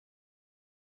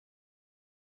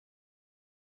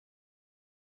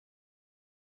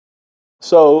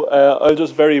So I'll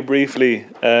just very briefly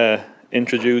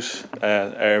introduce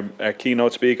our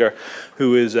keynote speaker,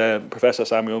 who is Professor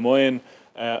Samuel Moyn.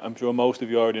 I'm sure most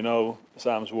of you already know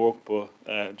Sam's work,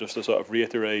 but just to sort of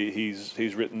reiterate,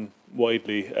 he's written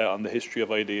widely on the history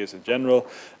of ideas in general,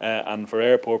 and for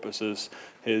our purposes,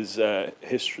 his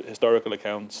historical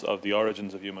accounts of the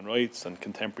origins of human rights and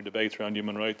contemporary debates around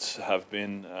human rights have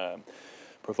been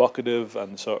provocative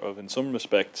and sort of, in some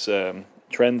respects,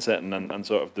 trend setting and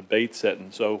sort of debate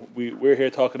setting. So we're here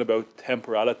talking about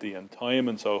temporality and time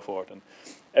and so forth. And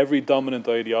every dominant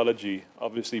ideology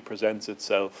obviously presents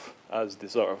itself as the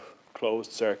sort of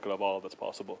closed circle of all that's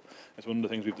possible. It's one of the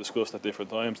things we've discussed at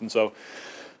different times. And so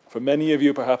for many of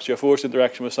you, perhaps your first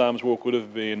interaction with Sam's work would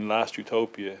have been Last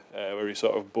Utopia, where he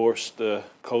sort of burst the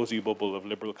cosy bubble of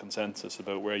liberal consensus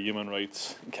about where human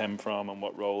rights came from and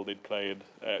what role they'd played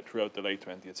throughout the late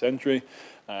 20th century.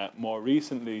 More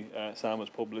recently, Sam has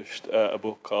published a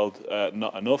book called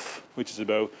Not Enough, which is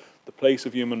about the place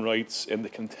of human rights in the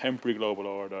contemporary global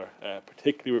order,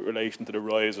 particularly with relation to the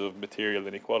rise of material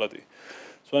inequality.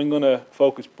 So I'm going to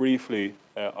focus briefly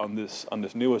on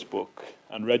this newest book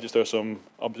and register some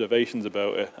observations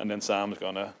about it, and then Sam's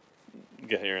going to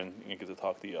get here and get to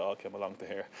talk to you all, come along to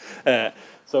here.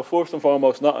 So first and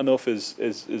foremost, Not Enough is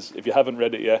if you haven't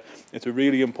read it yet, it's a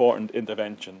really important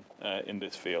intervention in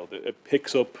this field. It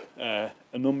picks up a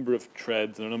number of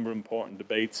threads and a number of important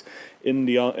debates in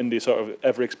the sort of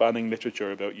ever-expanding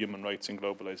literature about human rights and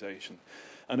globalization.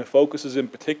 And it focuses in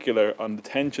particular on the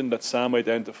tension that Sam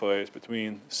identifies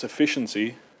between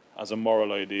sufficiency as a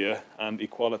moral idea and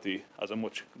equality as a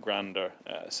much grander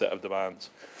set of demands.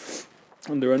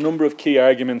 And there are a number of key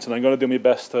arguments, and I'm going to do my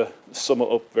best to sum it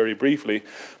up very briefly,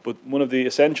 but one of the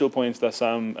essential points that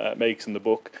Sam makes in the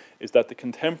book is that the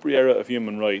contemporary era of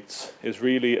human rights is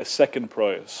really a second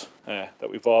prize that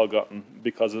we've all gotten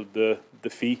because of the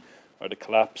defeat or the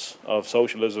collapse of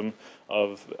socialism,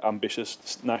 of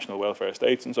ambitious national welfare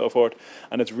states and so forth.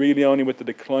 And it's really only with the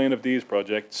decline of these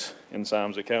projects, in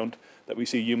Sam's account, that we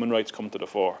see human rights come to the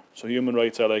fore. So human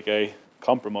rights are like a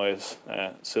compromise,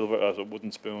 silver as a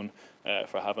wooden spoon,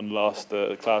 for having lost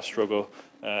the class struggle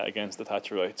against the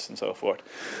Thatcherites and so forth.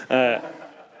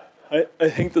 I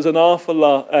think there's an awful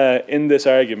lot in this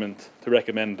argument to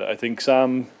recommend it. I think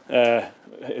Sam,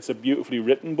 it's a beautifully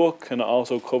written book, and it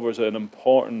also covers an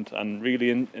important and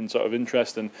really in sort of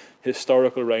interesting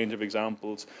historical range of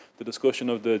examples. The discussion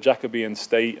of the Jacobean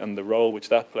state and the role which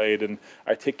that played in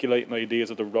articulating ideas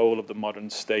of the role of the modern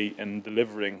state in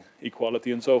delivering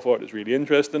equality and so forth is really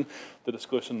interesting. The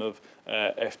discussion of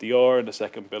FDR and the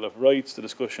Second Bill of Rights, the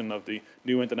discussion of the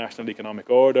new international economic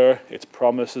order, its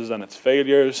promises and its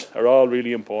failures are all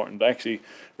really important. It actually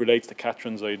relates to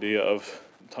Catherine's idea of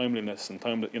timeliness and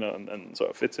and sort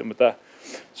of fits in with that.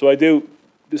 So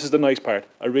this is the nice part.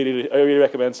 I really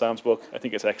recommend Sam's book. I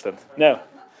think it's excellent. Now,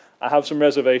 I have some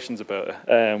reservations about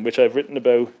it, which I've written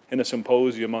about in a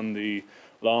symposium on the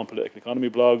Law and Political Economy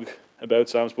blog about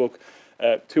Sam's book.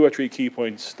 2 or 3 key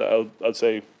points that I'll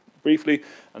say briefly,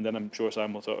 and then I'm sure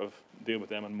Sam will sort of deal with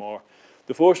them and more.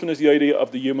 The first one is the idea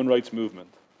of the human rights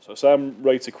movement. So Sam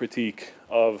writes a critique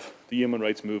of the human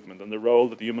rights movement and the role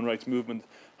that the human rights movement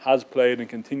has played and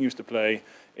continues to play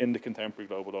in the contemporary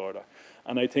global order.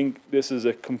 And I think this is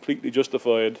a completely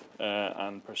justified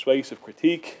and persuasive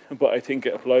critique, but I think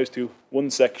it applies to one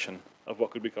section of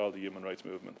what could be called the human rights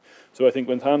movement. So I think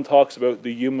when Sam talks about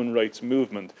the human rights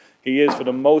movement, he is for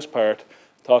the most part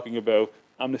talking about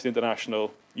Amnesty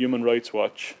International, Human Rights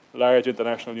Watch, large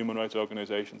international human rights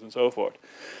organizations and so forth.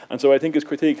 And so I think his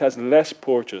critique has less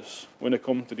purchase when it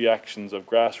comes to the actions of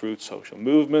grassroots social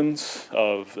movements,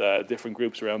 of different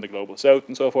groups around the global south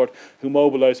and so forth, who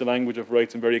mobilize the language of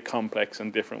rights in very complex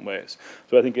and different ways.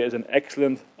 So I think it is an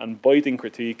excellent and biting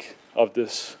critique of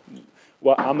this,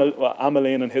 what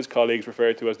Amelin and his colleagues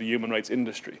refer to as the human rights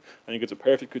industry. I think it's a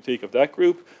perfect critique of that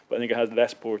group, but I think it has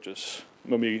less purchase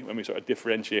when we sort of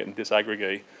differentiate and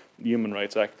disaggregate human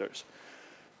rights actors.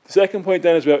 The second point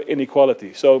then is about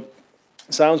inequality. So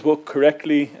Sam's book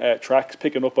correctly tracks,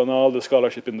 picking up on all the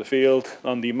scholarship in the field,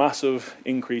 on the massive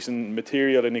increase in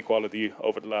material inequality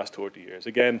over the last 30 years.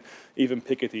 Again, even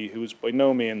Piketty, who's by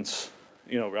no means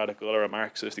radical or a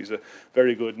Marxist, he's a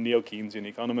very good neo-Keynesian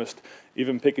economist.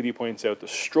 Even Piketty points out the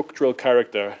structural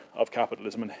character of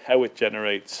capitalism and how it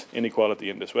generates inequality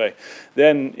in this way.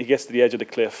 Then he gets to the edge of the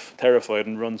cliff, terrified,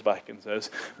 and runs back and says,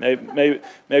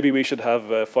 maybe we should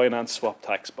have a finance swap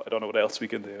tax, but I don't know what else we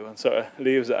can do, and sort of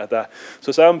leaves it at that.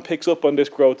 So Sam picks up on this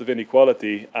growth of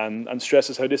inequality and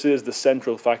stresses how this is the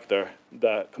central factor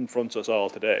that confronts us all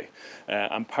today.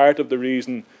 And part of the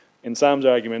reason in Sam's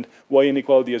argument, why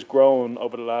inequality has grown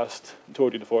over the last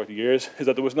 30 to 40 years is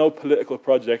that there was no political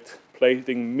project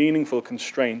placing meaningful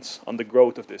constraints on the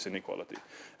growth of this inequality.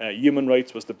 Human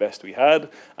rights was the best we had,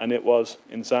 and it was,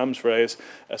 in Sam's phrase,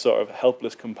 a sort of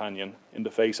helpless companion in the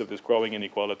face of this growing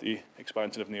inequality,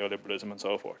 expansion of neoliberalism, and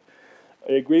so forth.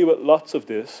 I agree with lots of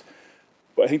this,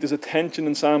 but I think there's a tension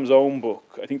in Sam's own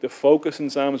book. I think the focus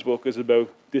in Sam's book is about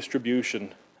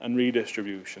distribution and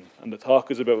redistribution. And the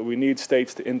talk is about we need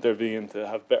states to intervene to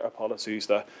have better policies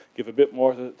that give a bit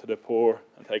more to the poor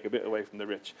and take a bit away from the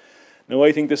rich. Now,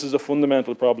 I think this is a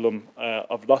fundamental problem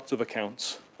of lots of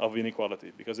accounts of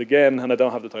inequality, because again, and I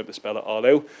don't have the time to spell it all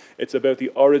out, it's about the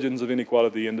origins of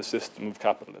inequality in the system of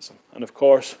capitalism. And of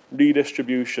course,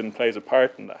 redistribution plays a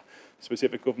part in that.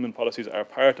 Specific government policies are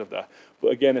part of that.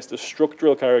 But again, it's the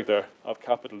structural character of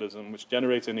capitalism which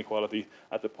generates inequality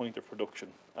at the point of production,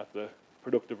 at the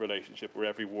productive relationship where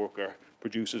every worker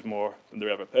produces more than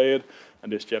they're ever paid,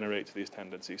 and this generates these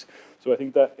tendencies. So I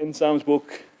think that in Sam's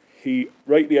book, he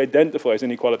rightly identifies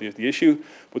inequality as the issue,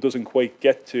 but doesn't quite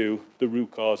get to the root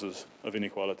causes of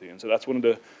inequality. And so that's one of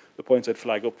the points I'd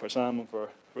flag up for Sam and for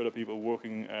other people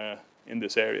working in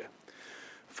this area.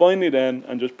 Finally then,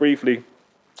 and just briefly,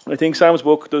 I think Sam's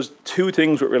book does two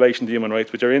things with relation to human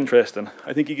rights which are interesting.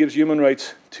 I think he gives human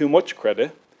rights too much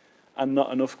credit and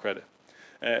not enough credit.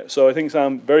 So I think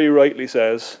Sam very rightly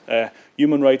says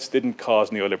human rights didn't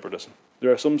cause neoliberalism.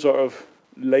 There are some sort of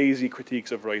lazy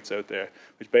critiques of rights out there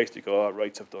which basically go, oh,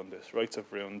 rights have done this, rights have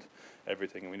ruined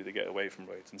everything and we need to get away from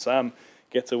rights. And Sam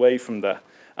gets away from that.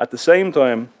 At the same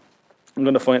time, I'm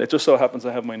going to find, it just so happens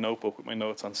I have my notebook with my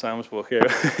notes on Sam's book here,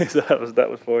 so that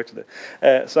was fortunate.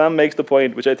 Sam makes the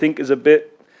point, which I think is a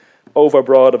bit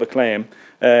overbroad of a claim.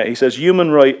 He says, a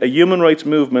human rights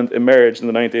movement emerged in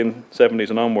the 1970s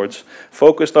and onwards,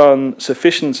 focused on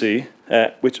sufficiency,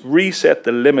 which reset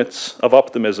the limits of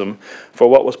optimism for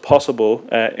what was possible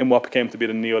in what became to be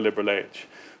the neoliberal age.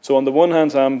 So on the one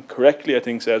hand, Sam correctly, I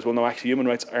think, says, well, no, actually, human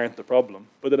rights aren't the problem.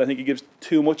 But then I think he gives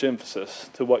too much emphasis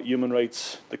to what human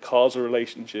rights, the causal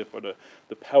relationship, or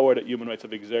the power that human rights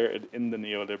have exerted in the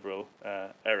neoliberal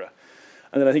era.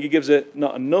 And then I think he gives it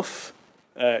not enough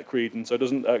credence, or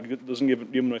doesn't give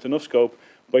human rights enough scope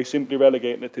by simply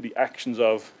relegating it to the actions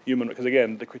of human rights. Because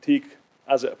again, the critique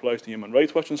as it applies to Human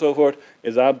Rights Watch and so forth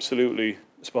is absolutely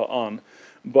spot on.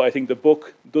 But I think the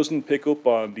book doesn't pick up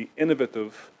on the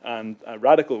innovative and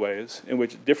radical ways in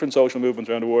which different social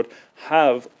movements around the world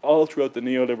have, all throughout the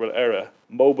neoliberal era,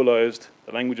 mobilized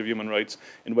the language of human rights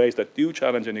in ways that do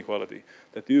challenge inequality,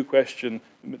 that do question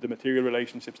the material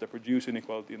relationships that produce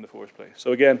inequality in the first place.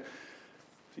 So again,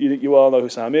 you all know who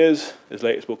Sam is. His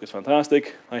latest book is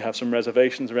fantastic. I have some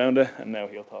reservations around it, and now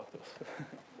he'll talk to us.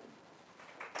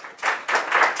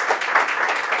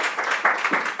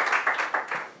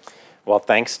 Well,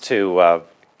 thanks to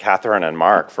Catherine and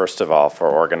Mark, first of all, for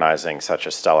organizing such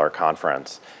a stellar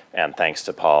conference, and thanks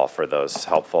to Paul for those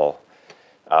helpful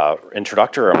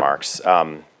introductory remarks.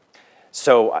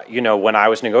 So, you know, when I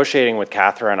was negotiating with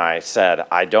Catherine, I said,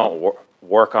 I don't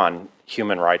work on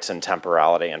human rights and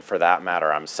temporality, and for that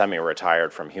matter, I'm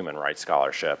semi-retired from human rights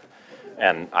scholarship.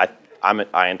 And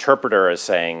I interpret her as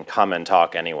saying, come and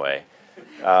talk anyway.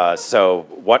 So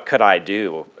what could I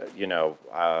do? You know,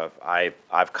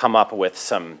 I've come up with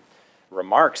some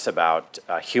remarks about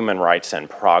human rights and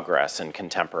progress in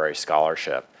contemporary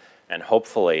scholarship, and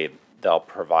hopefully they'll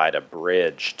provide a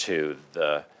bridge to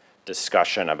the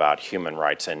discussion about human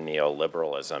rights and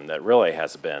neoliberalism that really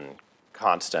has been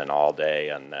constant all day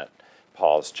and that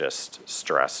Paul's just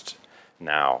stressed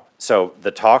now. So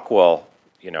the talk will,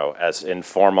 you know, as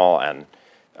informal and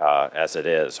as it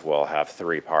is, will have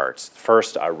three parts.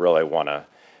 First, I really want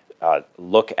to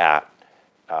look at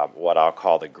what I'll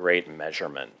call the great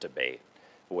measurement debate,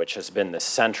 which has been the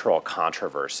central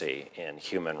controversy in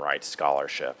human rights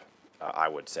scholarship, I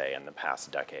would say, in the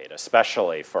past decade,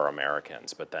 especially for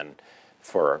Americans, but then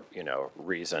for, you know,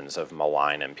 reasons of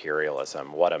malign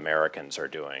imperialism, what Americans are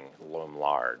doing loom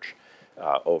large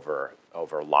over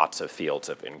lots of fields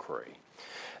of inquiry.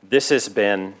 This has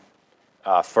been,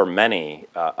 for many,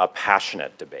 a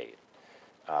passionate debate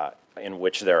in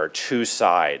which there are two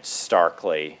sides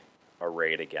starkly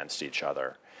arrayed against each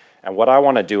other. And what I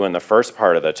want to do in the first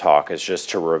part of the talk is just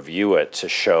to review it to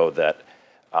show that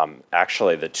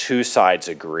actually the two sides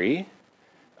agree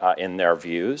in their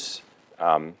views,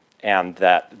 and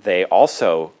that they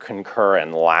also concur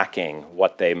in lacking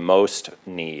what they most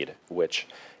need, which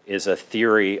is a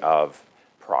theory of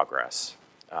progress.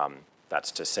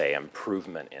 That's to say,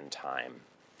 improvement in time.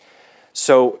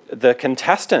 So the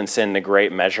contestants in the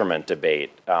great measurement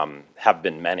debate have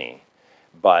been many,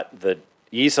 but the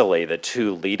easily the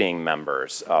two leading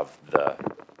members of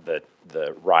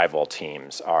the rival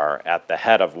teams are, at the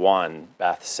head of one,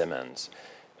 Beth Simmons,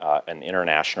 an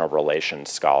international relations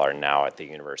scholar now at the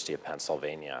University of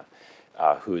Pennsylvania,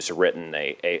 who's written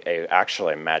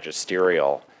actually a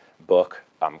magisterial book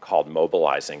called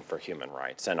Mobilizing for Human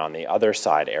Rights. And on the other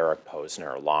side, Eric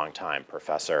Posner, a longtime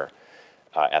professor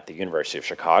at the University of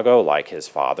Chicago, like his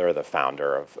father, the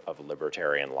founder of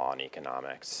libertarian law and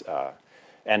economics.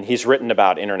 And he's written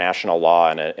about international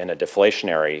law in a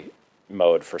deflationary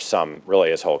mode for really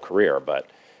his whole career, but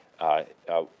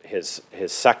his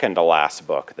second to last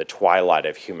book, The Twilight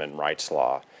of Human Rights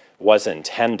Law, was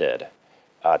intended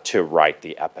to write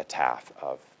the epitaph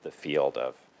of the field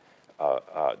of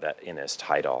that in his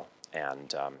title,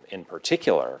 and in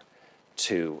particular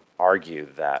to argue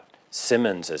that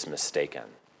Simmons is mistaken,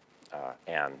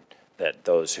 and that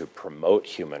those who promote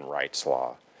human rights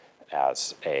law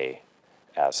as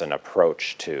an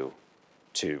approach to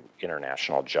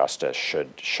international justice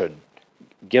should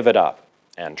give it up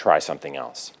and try something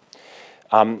else.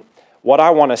 What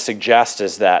I want to suggest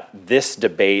is that this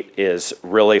debate is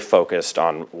really focused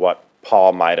on what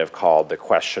Paul might have called the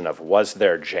question of, was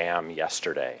there jam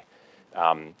yesterday?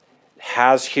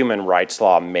 Has human rights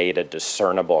law made a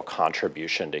discernible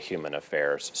contribution to human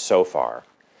affairs so far?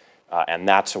 And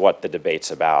that's what the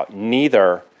debate's about.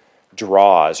 Neither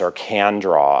draws or can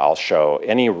draw, I'll show,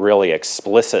 any really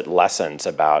explicit lessons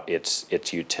about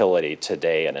its utility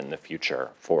today and in the future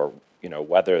for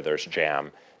whether there's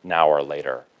jam now or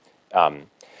later.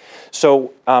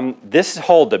 So this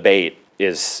whole debate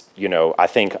is, I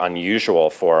think unusual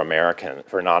for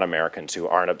non-Americans who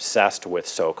aren't obsessed with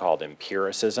so-called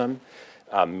empiricism,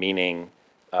 meaning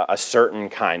a certain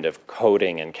kind of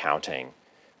coding and counting,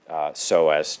 so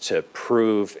as to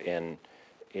prove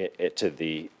to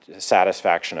the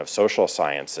satisfaction of social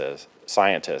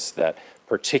scientists that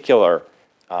particular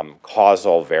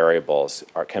causal variables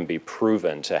can be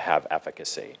proven to have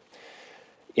efficacy.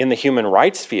 In the human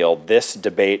rights field, this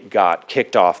debate got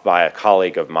kicked off by a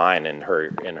colleague of mine in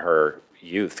her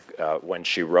youth when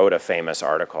she wrote a famous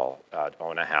article,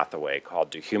 Ona Hathaway, called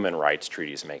 "Do Human Rights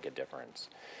Treaties Make a Difference?"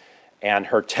 And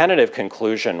her tentative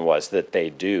conclusion was that they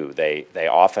do. They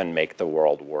often make the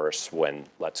world worse when,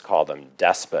 let's call them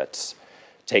despots,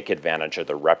 take advantage of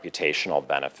the reputational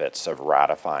benefits of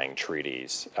ratifying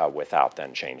treaties without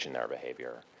then changing their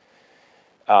behavior.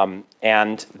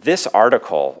 And this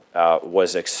article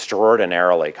was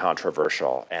extraordinarily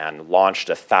controversial and launched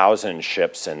 1,000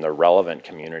 ships in the relevant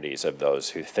communities of those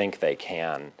who think they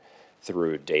can,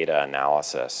 through data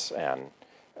analysis and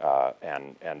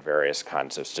various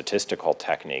kinds of statistical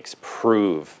techniques,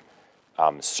 prove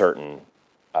certain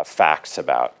facts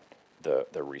about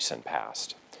the recent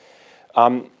past.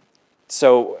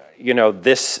 So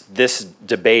this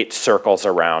debate circles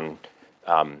around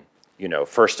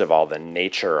first of all, the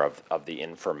nature of the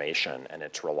information and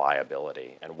its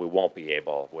reliability. And we won't be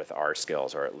able, with our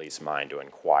skills, or at least mine, to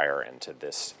inquire into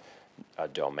this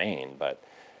domain. But,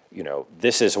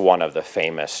 this is one of the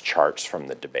famous charts from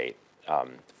the debate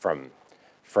from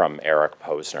Eric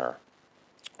Posner,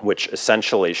 which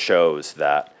essentially shows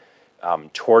that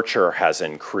torture has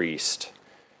increased.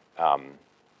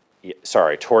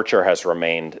 Torture has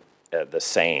remained the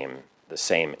same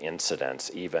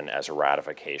incidence, even as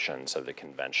ratifications of the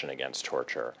Convention Against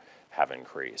Torture have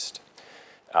increased.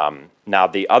 Now,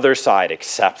 the other side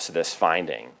accepts this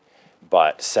finding,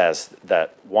 but says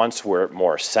that once we're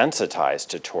more sensitized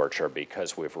to torture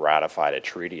because we've ratified a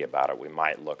treaty about it, we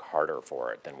might look harder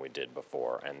for it than we did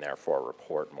before, and therefore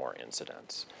report more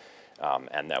incidents.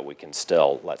 And that we can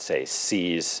still, let's say,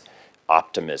 seize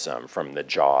optimism from the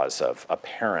jaws of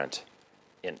apparent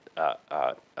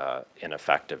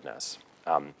ineffectiveness.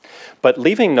 But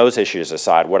leaving those issues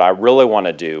aside, what I really want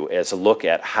to do is look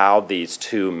at how these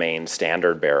two main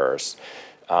standard bearers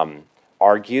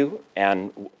argue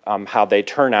and how they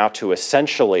turn out to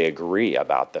essentially agree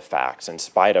about the facts, in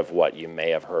spite of what you may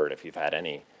have heard if you've had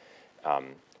any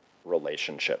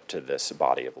relationship to this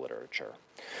body of literature.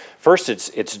 First,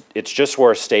 it's just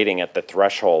worth stating at the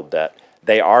threshold that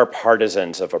they are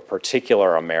partisans of a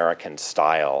particular American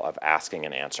style of asking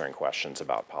and answering questions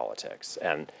about politics,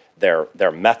 and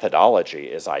their methodology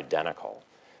is identical.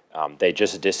 They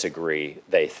just disagree,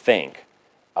 they think,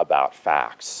 about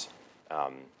facts.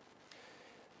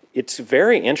 It's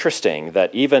very interesting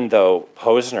that even though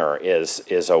Posner is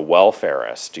a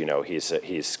welfarist,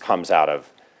 he's comes out of,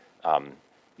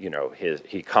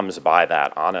 he comes by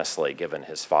that honestly, given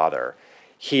his father.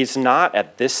 He's not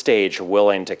at this stage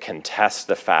willing to contest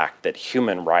the fact that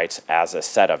human rights as a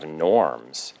set of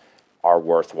norms are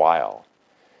worthwhile.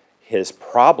 His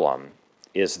problem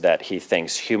is that he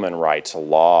thinks human rights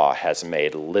law has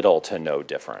made little to no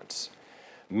difference.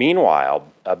 Meanwhile,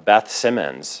 Beth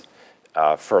Simmons,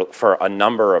 for a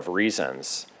number of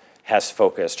reasons, has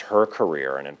focused her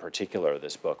career, and in particular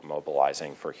this book,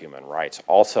 Mobilizing for Human Rights,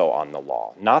 also on the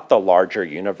law, not the larger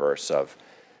universe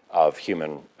of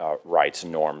human rights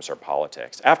norms or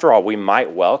politics. After all, we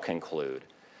might well conclude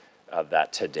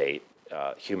that to date,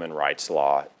 human rights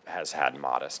law has had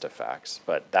modest effects,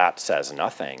 but that says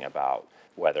nothing about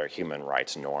whether human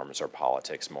rights norms or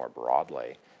politics more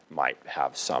broadly might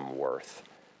have some worth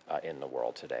in the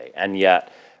world today. And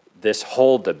yet, this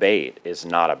whole debate is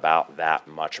not about that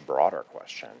much broader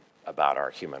question about our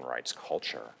human rights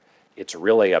culture. It's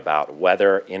really about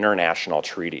whether international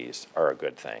treaties are a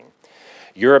good thing.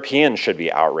 Europeans should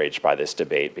be outraged by this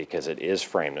debate because it is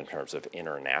framed in terms of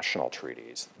international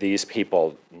treaties. These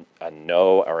people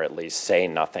know, or at least say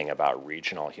nothing about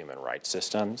regional human rights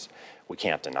systems. We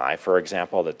can't deny, for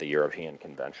example, that the European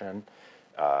Convention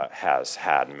has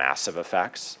had massive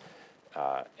effects.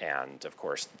 And of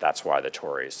course, that's why the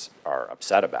Tories are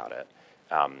upset about it.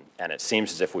 And it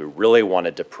seems as if we really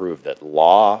wanted to prove that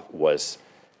law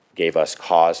gave us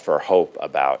cause for hope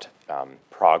about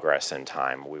progress in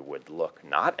time, we would look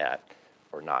not at,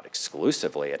 or not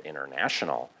exclusively at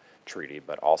international treaty,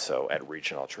 but also at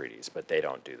regional treaties, but they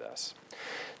don't do this.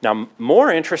 Now,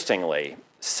 more interestingly,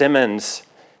 Simmons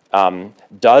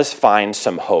does find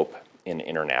some hope in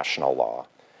international law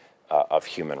of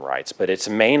human rights, but it's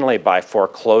mainly by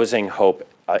foreclosing hope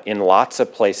in lots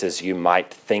of places you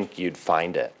might think you'd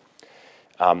find it.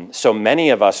 So many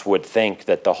of us would think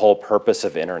that the whole purpose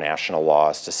of international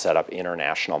law is to set up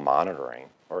international monitoring,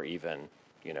 or even,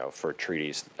 for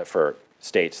treaties, for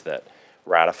states that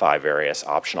ratify various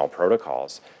optional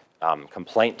protocols,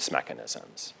 complaints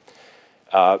mechanisms.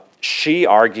 She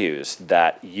argues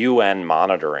that UN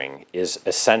monitoring is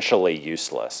essentially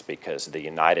useless because the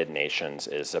United Nations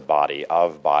is a body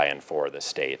of, by, and for the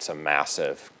states, a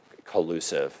massive,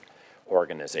 collusive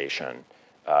organization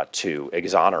to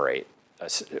exonerate,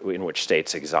 in which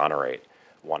states exonerate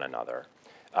one another.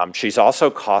 She's also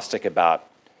caustic about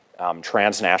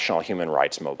transnational human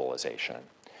rights mobilization.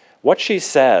 What she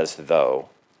says, though,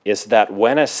 is that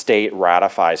when a state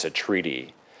ratifies a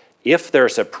treaty, if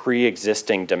there's a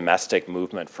pre-existing domestic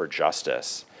movement for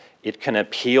justice, it can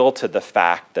appeal to the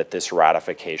fact that this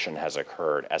ratification has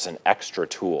occurred as an extra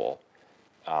tool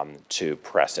to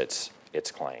press its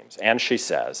claims. And she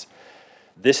says,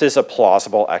 this is a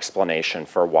plausible explanation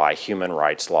for why human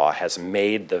rights law has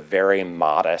made the very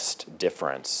modest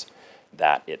difference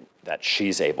that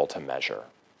she's able to measure.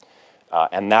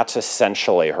 And that's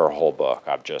essentially her whole book.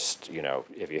 I've just,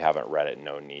 if you haven't read it,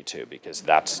 no need to, because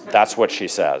that's what she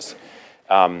says.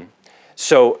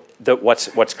 So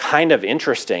what's kind of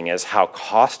interesting is how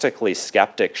caustically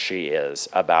skeptic she is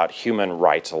about human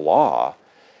rights law,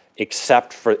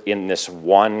 except for in this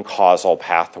one causal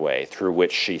pathway through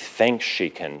which she thinks she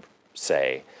can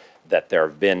say that there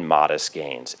have been modest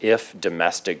gains if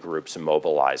domestic groups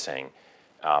mobilizing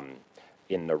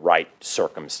in the right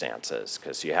circumstances,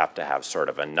 because you have to have sort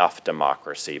of enough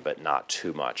democracy but not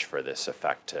too much for this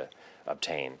effect to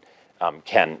obtain,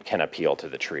 can appeal to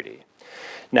the treaty.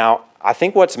 Now, I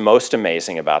think what's most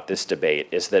amazing about this debate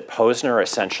is that Posner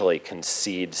essentially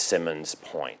concedes Simmons'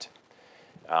 point.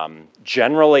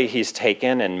 Generally, he's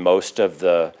taken in most of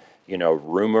the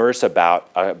rumors about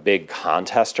a big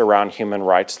contest around human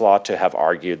rights law to have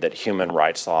argued that human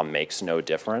rights law makes no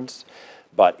difference.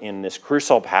 But in this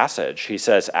crucial passage, he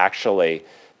says, actually,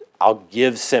 I'll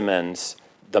give Simmons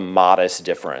the modest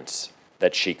difference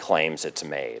that she claims it's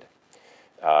made.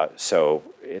 So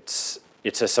it's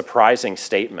a surprising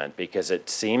statement because it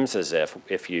seems as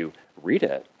if you read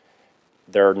it,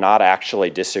 they're not actually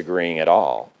disagreeing at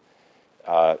all.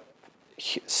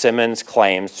 Simmons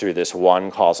claims through this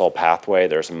one causal pathway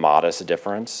there's modest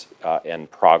difference in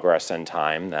progress in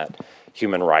time that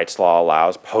human rights law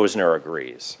allows. Posner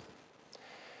agrees.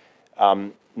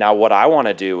 Now, what I want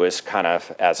to do is kind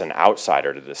of, as an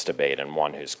outsider to this debate and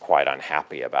one who's quite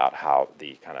unhappy about how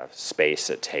the kind of space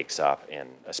it takes up in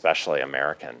especially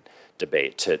American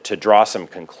debate, to draw some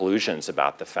conclusions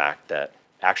about the fact that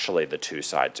actually the two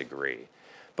sides agree.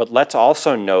 But let's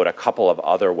also note a couple of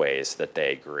other ways that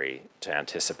they agree to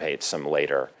anticipate some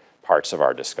later parts of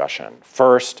our discussion.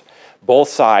 First, both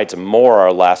sides more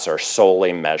or less are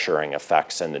solely measuring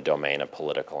effects in the domain of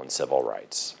political and civil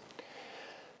rights.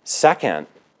 Second,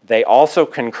 they also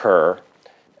concur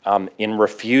in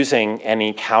refusing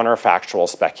any counterfactual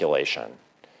speculation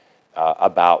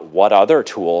about what other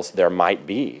tools there might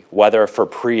be, whether for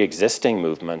pre-existing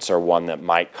movements or one that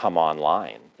might come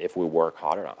online if we work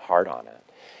hard on it.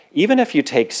 Even if you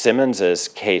take Simmons's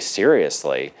case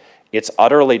seriously, it's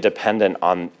utterly dependent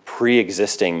on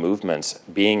pre-existing movements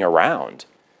being around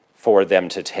for them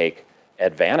to take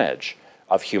advantage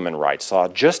of human rights law,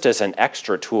 just as an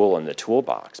extra tool in the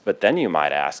toolbox. But then you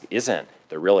might ask, isn't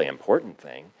the really important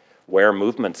thing where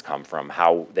movements come from,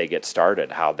 how they get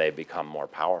started, how they become more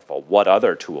powerful, what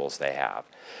other tools they have?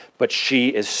 But she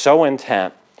is so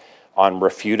intent on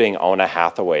refuting Ona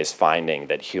Hathaway's finding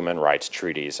that human rights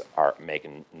treaties are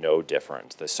making no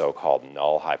difference, the so-called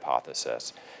null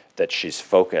hypothesis, that she's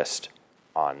focused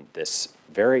on this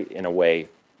very, in a way,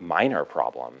 minor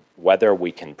problem, whether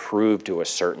we can prove to a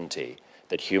certainty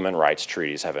that human rights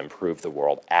treaties have improved the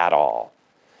world at all.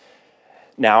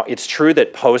 Now, it's true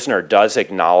that Posner does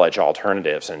acknowledge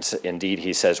alternatives, and indeed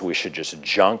he says we should just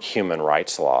junk human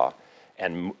rights law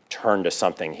and turn to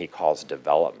something he calls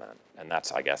development. And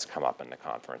that's, I guess, come up in the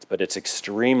conference. But it's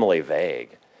extremely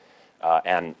vague,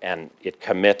 and it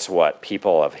commits what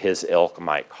people of his ilk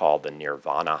might call the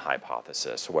nirvana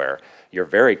hypothesis, where you're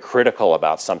very critical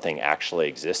about something actually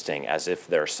existing as if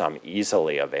there's some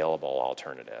easily available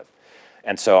alternative.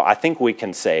 And so I think we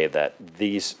can say that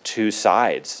these two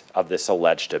sides of this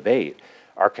alleged debate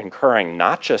are concurring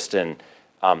not just in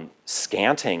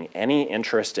scanting any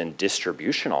interest in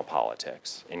distributional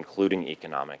politics, including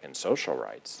economic and social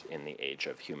rights in the age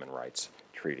of human rights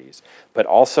treaties, but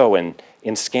also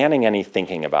in scanning any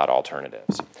thinking about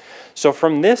alternatives. So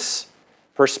from this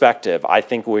perspective, I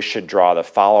think we should draw the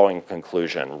following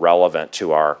conclusion relevant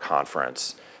to our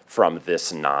conference from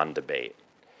this non-debate.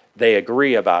 They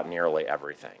agree about nearly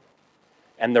everything.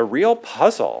 And the real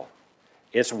puzzle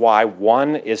is why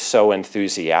one is so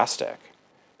enthusiastic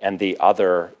and the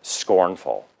other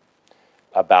scornful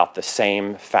about the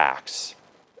same facts.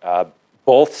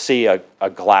 Both see a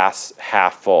glass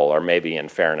half full, or maybe in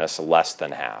fairness, less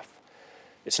than half.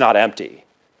 It's not empty.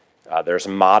 There's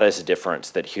modest difference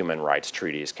that human rights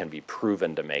treaties can be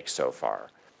proven to make so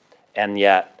far. And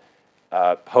yet,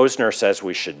 Posner says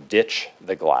we should ditch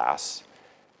the glass,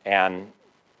 and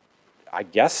I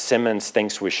guess Simmons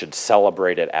thinks we should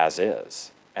celebrate it as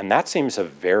is. And that seems a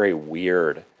very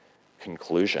weird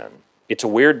conclusion. It's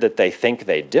weird that they think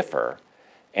they differ,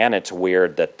 and it's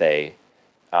weird that they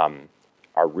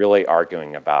are really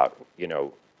arguing about, you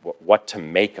know, what to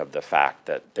make of the fact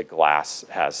that the glass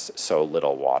has so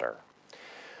little water.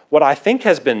 What I think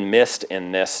has been missed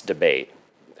in this debate,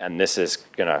 and this is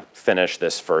going to finish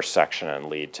this first section and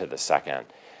lead to the second,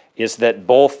 is that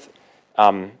both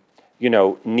you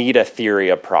know, need a theory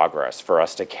of progress for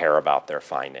us to care about their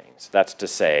findings. That's to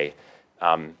say,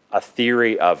 a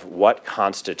theory of what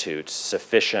constitutes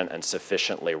sufficient and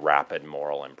sufficiently rapid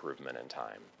moral improvement in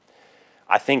time.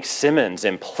 I think Simmons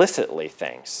implicitly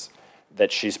thinks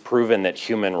that she's proven that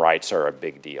human rights are a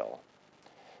big deal.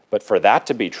 But for that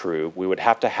to be true, we would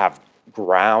have to have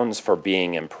grounds for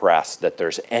being impressed that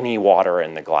there's any water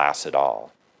in the glass at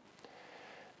all.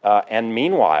 And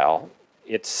meanwhile,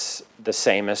 it's the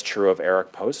same as true of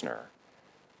Eric Posner.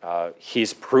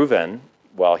 He's proven,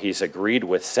 well, he's agreed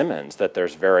with Simmons that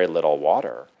there's very little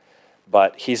water,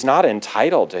 but he's not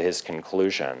entitled to his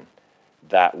conclusion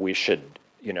that we should,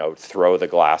 you know, throw the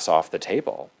glass off the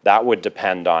table. That would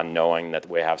depend on knowing that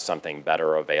we have something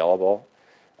better available,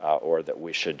 or that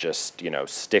we should just, you know,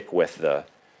 stick with the,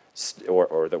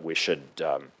 or that we should,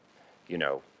 you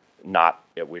know, not.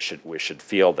 We should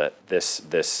feel that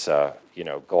this you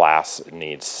know, glass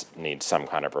needs some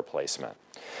kind of replacement.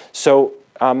 So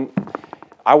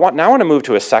I want to move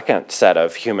to a second set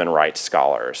of human rights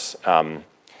scholars.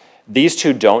 These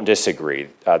two don't disagree.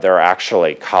 They're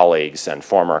actually colleagues and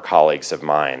former colleagues of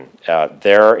mine.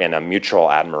 They're in a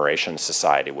mutual admiration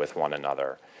society with one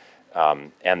another.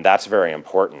 And that's very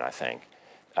important, I think.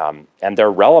 And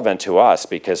they're relevant to us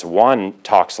because one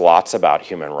talks lots about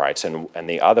human rights and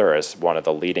the other is one of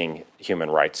the leading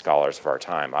human rights scholars of our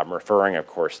time. I'm referring, of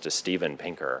course, to Steven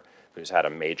Pinker, who's had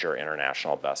a major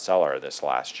international bestseller this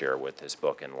last year with his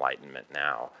book Enlightenment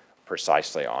Now,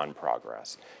 precisely on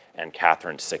progress, and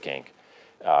Catherine Sickink,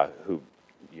 who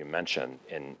you mentioned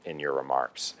in your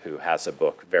remarks, who has a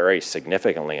book very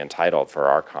significantly entitled for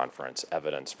our conference,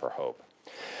 Evidence for Hope.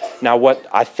 Now, what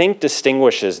I think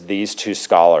distinguishes these two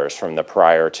scholars from the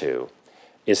prior two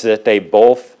is that they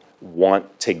both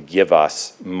want to give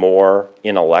us more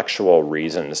intellectual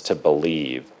reasons to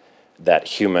believe that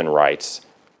human rights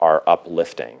are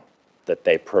uplifting, that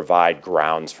they provide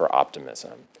grounds for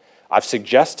optimism. I've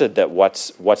suggested that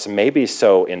what's maybe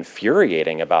so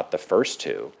infuriating about the first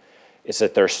two is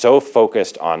that they're so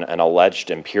focused on an alleged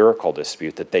empirical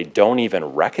dispute that they don't even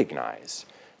recognize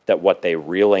that what they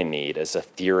really need is a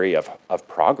theory of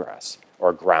progress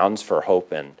or grounds for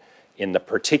hope in the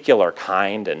particular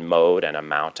kind and mode and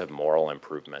amount of moral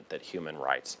improvement that human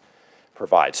rights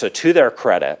provide. So to their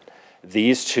credit,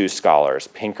 these two scholars,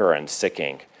 Pinker and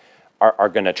Sickink, are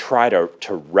going to try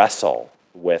to wrestle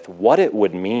with what it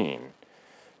would mean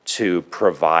to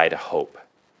provide hope,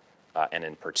 and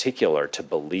in particular to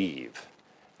believe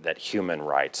that human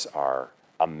rights are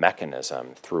a mechanism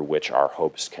through which our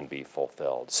hopes can be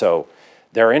fulfilled. So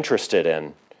they're interested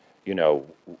in,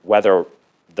 whether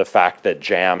the fact that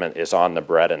jam is on the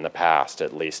bread in the past,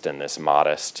 at least in this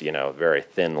modest, very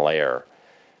thin layer,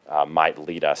 might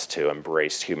lead us to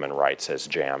embrace human rights as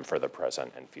jam for the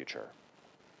present and future.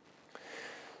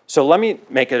 So let me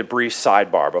make a brief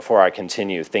sidebar before I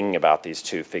continue thinking about these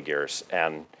two figures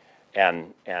and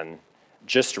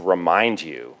just remind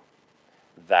you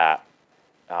that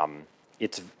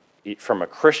it's from a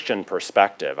Christian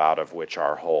perspective out of which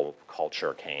our whole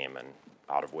culture came and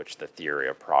out of which the theory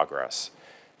of progress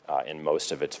in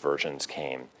most of its versions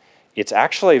came. It's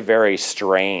actually very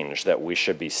strange that we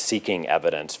should be seeking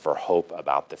evidence for hope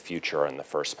about the future in the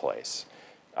first place.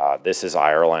 This is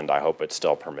Ireland. I hope it's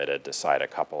still permitted to cite a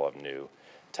couple of New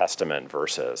Testament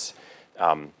verses.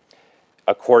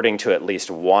 According to at least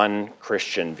one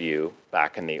Christian view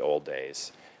back in the old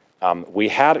days, we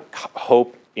had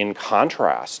hope in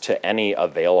contrast to any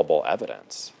available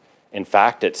evidence. In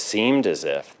fact, it seemed as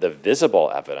if the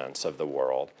visible evidence of the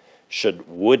world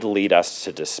would lead us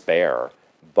to despair,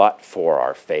 but for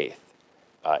our faith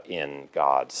in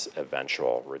God's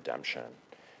eventual redemption.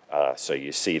 So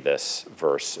you see this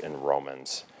verse in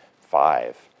Romans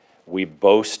 5. We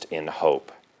boast in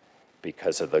hope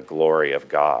because of the glory of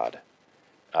God.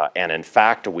 And in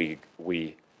fact, we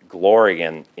glory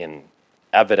in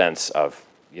evidence of,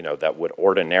 that would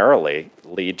ordinarily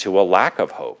lead to a lack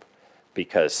of hope,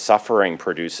 because suffering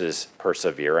produces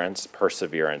perseverance,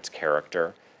 perseverance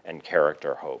character, and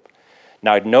character hope.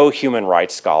 Now, no human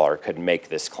rights scholar could make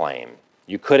this claim.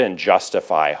 You couldn't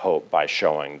justify hope by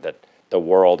showing that the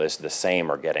world is the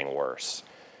same or getting worse.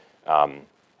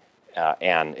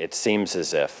 And it seems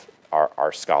as if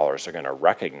our scholars are going to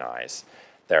recognize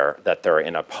that they're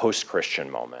in a post-Christian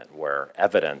moment where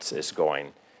evidence is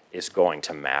going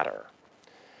to matter.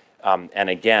 And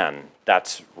again,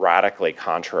 that's radically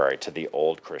contrary to the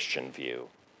old Christian view,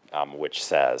 which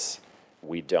says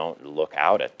we don't look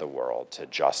out at the world to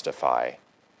justify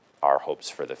our hopes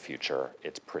for the future.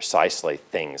 It's precisely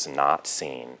things not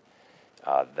seen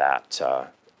that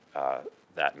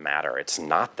matter. It's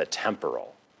not the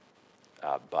temporal,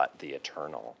 but the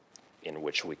eternal, in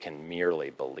which we can merely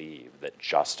believe, that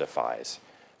justifies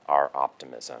our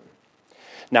optimism.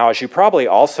 Now, as you probably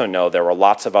also know, there were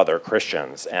lots of other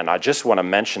Christians, and I just want to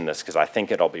mention this because I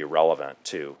think it'll be relevant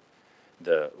to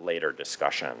the later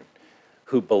discussion,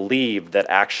 who believed that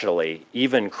actually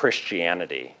even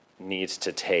Christianity needs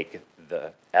to take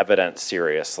the evidence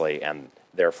seriously and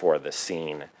therefore the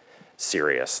seen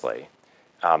seriously.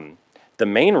 The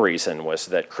main reason was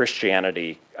that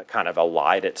Christianity kind of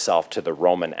allied itself to the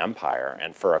Roman Empire,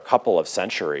 and for a couple of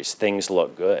centuries things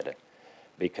looked good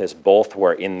because both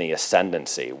were in the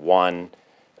ascendancy. One,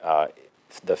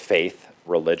 the faith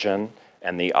religion,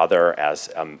 and the other as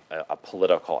a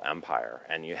political empire.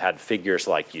 And you had figures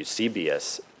like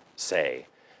Eusebius say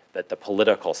that the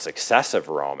political success of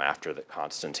Rome after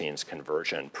Constantine's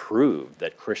conversion proved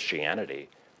that Christianity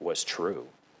was true.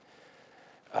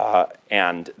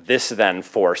 And this then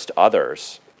forced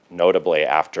others, notably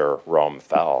after Rome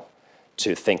fell,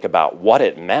 to think about what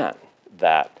it meant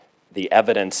that the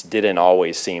evidence didn't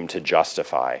always seem to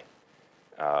justify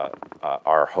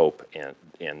our hope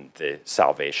in the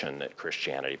salvation that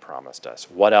Christianity promised us.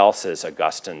 What else is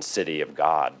Augustine's city of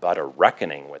God but a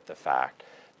reckoning with the fact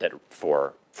that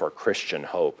for Christian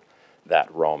hope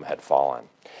that Rome had fallen?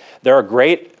 There are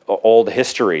great old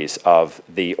histories of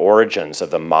the origins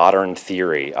of the modern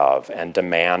theory of and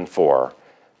demand for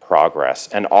progress,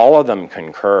 and all of them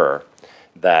concur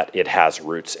that it has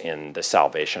roots in the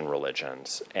salvation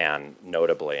religions and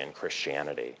notably in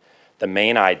Christianity. The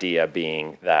main idea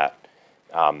being that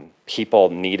people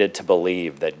needed to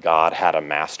believe that God had a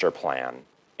master plan,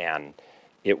 and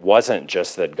it wasn't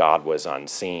just that God was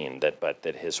unseen, but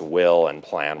that his will and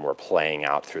plan were playing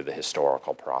out through the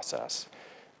historical process.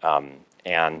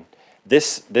 And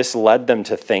this led them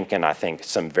to think in, I think,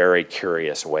 some very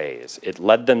curious ways. It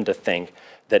led them to think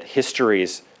that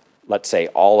history's, let's say,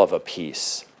 all of a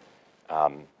piece.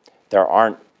 There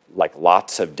aren't like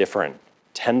lots of different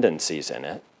tendencies in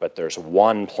it, but there's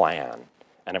one plan.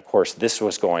 And of course, this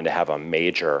was going to have a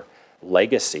major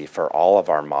legacy for all of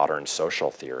our modern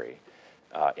social theory,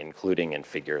 including in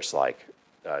figures like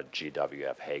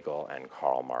G.W.F. Hegel and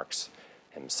Karl Marx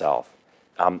himself.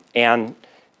 And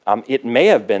It may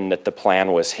have been that the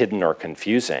plan was hidden or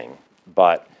confusing,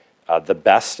 but the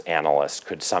best analyst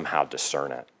could somehow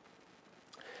discern it.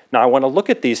 Now, I want to look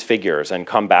at these figures and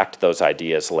come back to those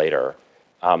ideas later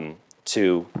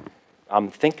to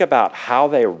think about how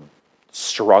they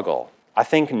struggle, I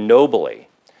think nobly,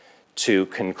 to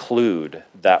conclude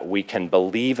that we can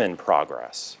believe in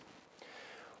progress.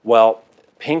 Well,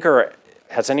 Pinker,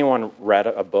 has anyone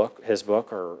read his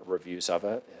book or reviews of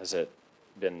it? Has it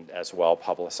been as well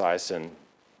publicized in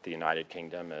the United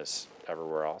Kingdom as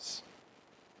everywhere else?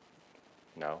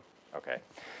 No? Okay.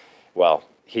 Well,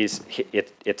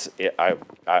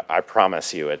 I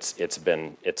promise you, it's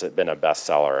been a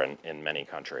bestseller in many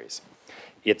countries.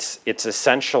 It's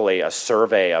essentially a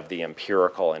survey of the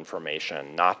empirical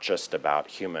information, not just about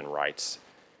human rights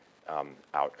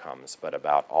outcomes, but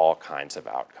about all kinds of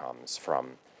outcomes,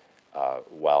 from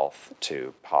wealth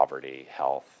to poverty,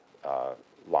 health,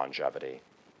 longevity.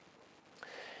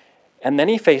 And then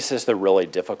he faces the really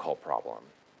difficult problem.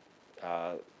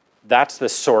 That's the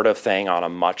sort of thing on a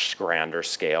much grander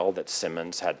scale that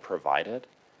Simmons had provided.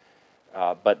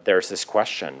 But there's this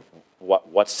question,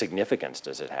 what significance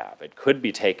does it have? It could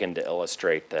be taken to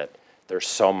illustrate that there's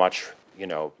so much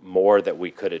more that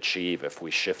we could achieve if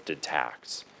we shifted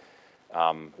tax.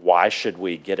 Why should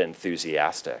we get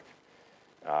enthusiastic?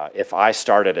 If I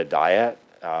started a diet,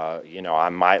 I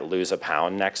might lose a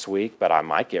pound next week, but I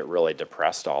might get really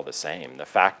depressed all the same. The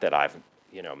fact that I've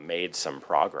made some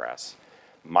progress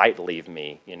might leave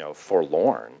me,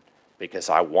 forlorn, because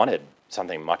I wanted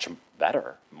something much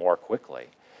better more quickly.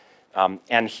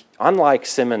 Unlike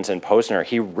Simmons and Posner,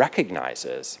 he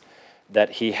recognizes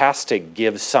that he has to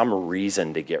give some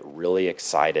reason to get really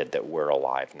excited that we're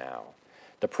alive now.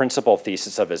 The principal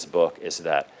thesis of his book is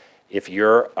that if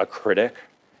you're a critic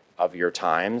of your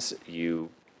times,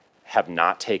 you have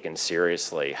not taken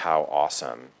seriously how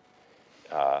awesome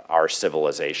our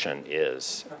civilization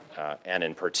is, and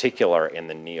in particular in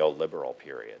the neoliberal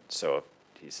period. So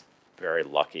he's very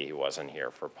lucky he wasn't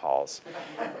here for Paul's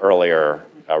earlier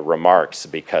remarks,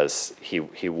 because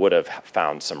he would have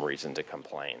found some reason to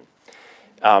complain.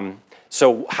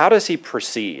 So how does he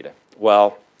proceed?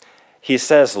 Well, he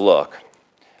says, look,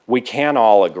 we can't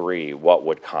all agree what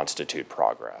would constitute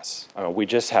progress. We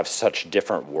just have such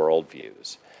different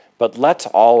worldviews. But let's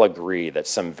all agree that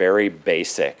some very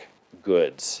basic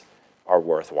goods are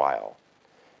worthwhile.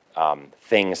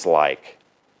 Things like,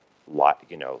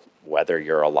 whether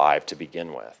you're alive to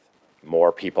begin with.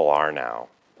 More people are now.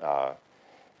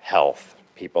 Health,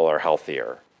 people are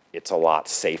healthier. It's a lot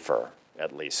safer,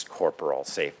 at least corporal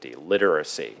safety.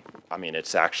 Literacy,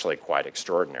 it's actually quite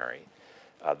extraordinary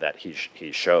that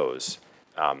he shows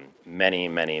many,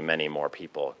 many, many more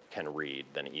people can read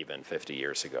than even 50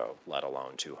 years ago, let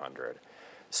alone 200.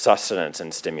 Sustenance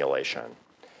and stimulation.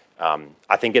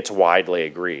 I think it's widely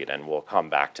agreed, and we'll come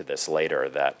back to this later,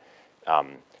 that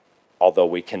although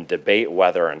we can debate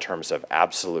whether in terms of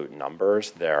absolute numbers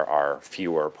there are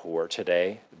fewer poor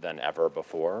today than ever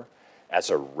before, as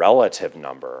a relative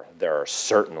number, there are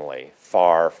certainly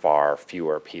far, far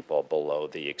fewer people below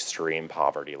the extreme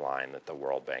poverty line that the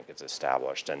World Bank has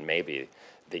established, and maybe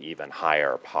the even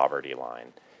higher poverty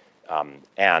line.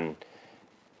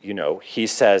 He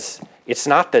says, it's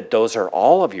not that those are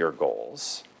all of your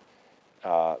goals,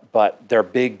 but they're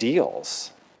big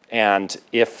deals. And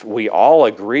if we all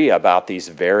agree about these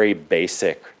very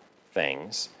basic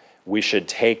things, we should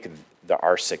take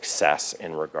our success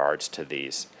in regards to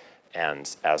these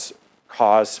and as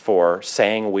cause for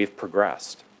saying we've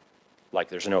progressed, like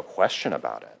there's no question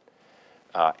about it,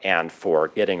 and for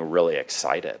getting really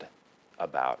excited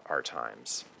about our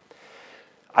times.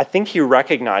 I think he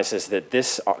recognizes that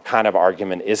this kind of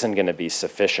argument isn't going to be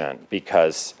sufficient,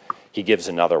 because he gives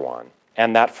another one.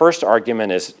 And that first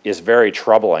argument is very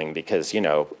troubling, because,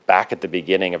 back at the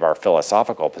beginning of our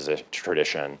philosophical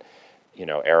tradition,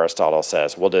 Aristotle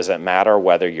says, well, does it matter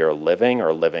whether you're living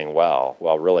or living well?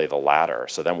 Well, really the latter.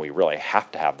 So then we really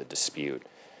have to have the dispute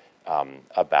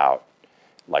about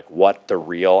what the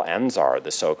real ends are,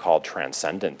 the so-called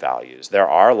transcendent values. There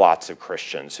are lots of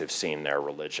Christians who've seen their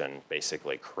religion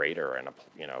basically crater in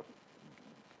a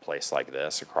place like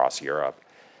this across Europe,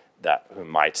 who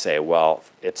might say, well,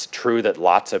 it's true that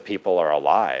lots of people are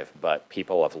alive, but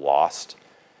people have lost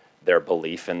their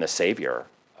belief in the Savior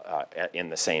in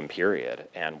the same period,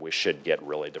 and we should get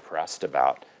really depressed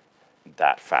about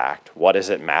that fact. What does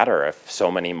it matter if so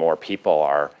many more people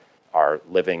are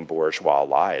living bourgeois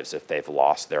lives if they've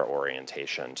lost their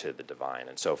orientation to the divine,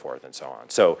 and so forth and so on?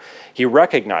 So he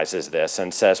recognizes this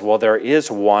and says, well, there is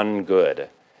one good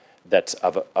that's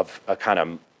of a kind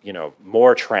of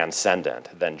more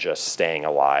transcendent than just staying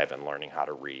alive and learning how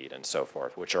to read and so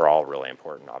forth, which are all really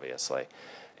important, obviously.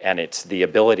 And it's the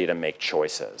ability to make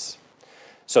choices.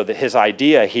 So his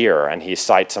idea here, and he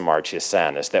cites Amartya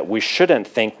Sen, is that we shouldn't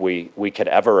think we could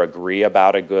ever agree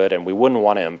about a good, and we wouldn't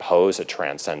want to impose a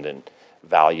transcendent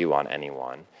value on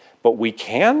anyone. But we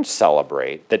can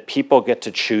celebrate that people get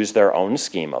to choose their own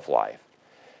scheme of life.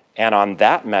 And on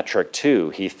that metric, too,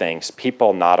 he thinks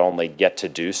people not only get to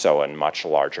do so in much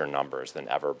larger numbers than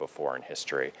ever before in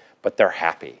history, but they're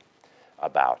happy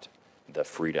about the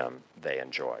freedom they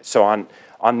enjoy. So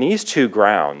on these two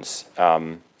grounds,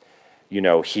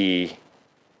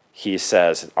 he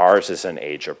says ours is an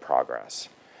age of progress.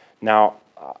 Now,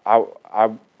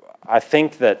 I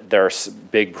think that there's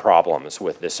big problems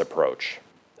with this approach.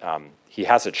 He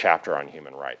has a chapter on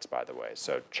human rights, by the way,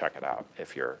 so check it out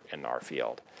if you're in our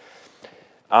field.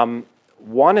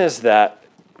 One is that,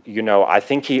 I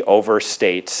think he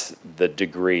overstates the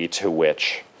degree to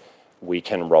which we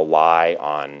can rely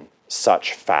on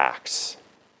such facts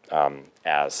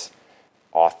as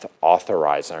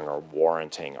authorizing or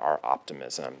warranting our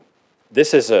optimism.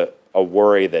 This is a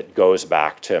worry that goes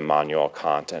back to Immanuel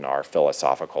Kant and our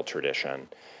philosophical tradition.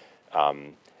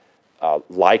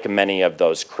 Like many of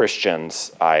those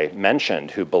Christians I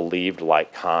mentioned who believed,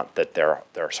 like Kant, that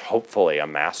there's hopefully a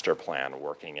master plan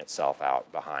working itself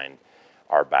out behind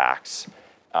our backs,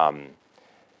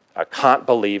 Kant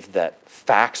believed that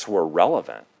facts were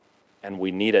relevant and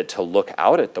we needed to look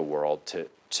out at the world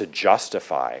to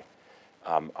justify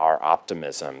our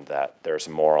optimism that there's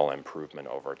moral improvement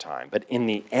over time. But in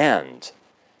the end,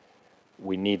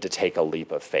 we need to take a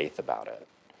leap of faith about it.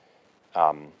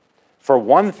 For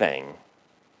one thing,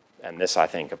 and this I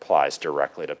think applies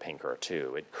directly to Pinker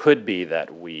too, it could be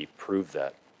that we prove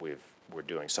that we're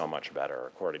doing so much better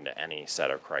according to any set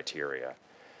of criteria,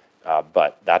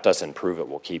 but that doesn't prove it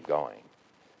will keep going.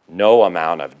 No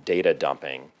amount of data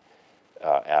dumping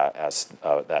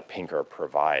that Pinker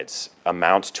provides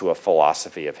amounts to a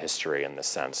philosophy of history in the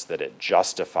sense that it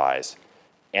justifies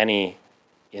any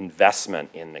investment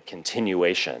in the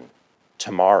continuation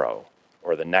tomorrow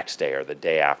or the next day or the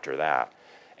day after that.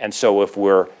 And so if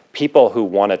we're people who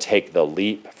want to take the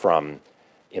leap from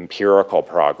empirical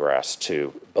progress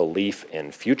to belief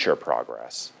in future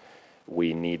progress,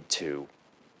 we need to,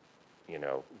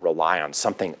 rely on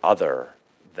something other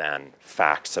than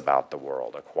facts about the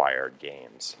world, acquired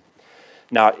gains.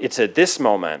 Now, it's at this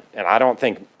moment, and I don't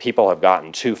think people have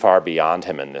gotten too far beyond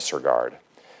him in this regard,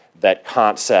 that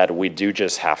Kant said we do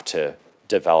just have to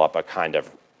develop a kind of,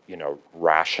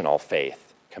 rational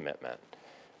faith commitment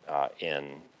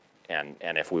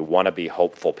and if we want to be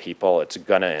hopeful people, it's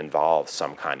going to involve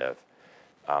some kind of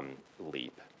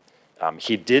leap.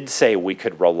 He did say we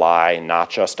could rely not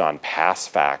just on past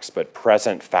facts, but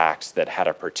present facts that had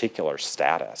a particular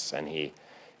status. And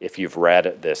if you've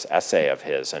read this essay of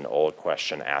his, An Old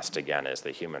Question Asked Again, Is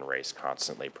the Human Race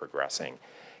Constantly Progressing?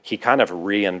 He kind of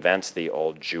reinvents the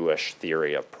old Jewish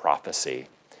theory of prophecy.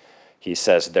 He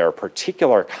says there are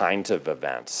particular kinds of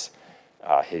events,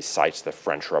 he cites the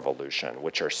French Revolution,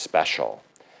 which are special.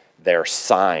 They're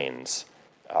signs,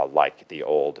 like the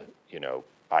old,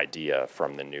 idea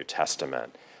from the New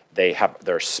Testament.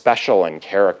 They're special in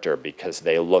character because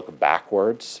they look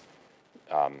backwards.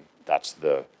 That's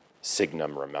the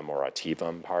signum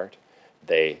rememorativum part.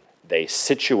 They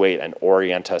situate and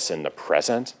orient us in the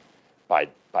present by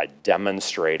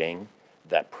demonstrating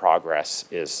that progress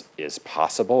is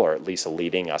possible, or at least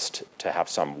leading us to have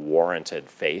some warranted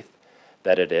faith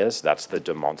that it is. That's the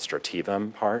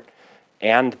demonstrativum part.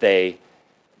 And they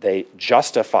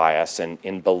justify us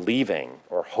in believing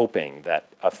or hoping that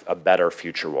a better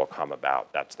future will come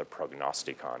about. That's the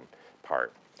prognosticon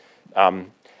part.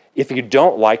 If you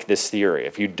don't like this theory,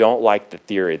 if you don't like the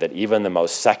theory that even the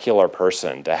most secular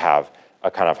person to have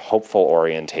a kind of hopeful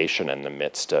orientation in the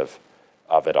midst of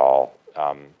it all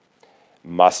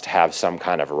must have some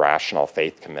kind of rational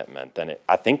faith commitment, then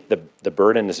I think the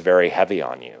burden is very heavy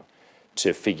on you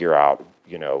to figure out,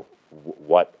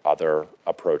 what other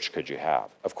approach could you have?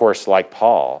 Of course, like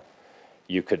Paul,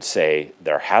 you could say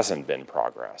there hasn't been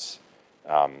progress.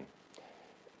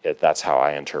 That's how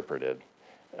I interpreted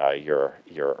your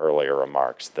earlier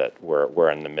remarks, that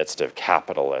we're in the midst of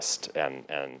capitalist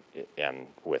and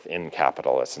within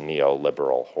capitalist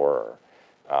neoliberal horror,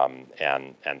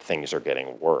 and things are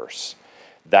getting worse.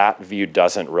 That view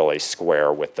doesn't really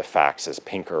square with the facts as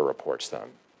Pinker reports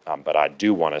them, but I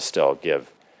do want to still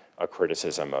give a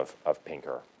criticism of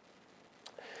Pinker.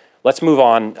 Let's move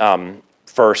on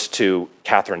first to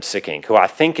Catherine Sicking, who I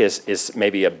think is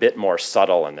maybe a bit more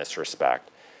subtle in this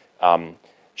respect.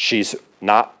 She's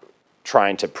not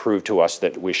trying to prove to us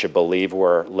that we should believe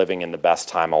we're living in the best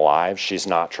time alive. She's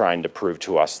not trying to prove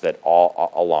to us that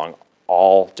along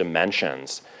all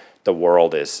dimensions, the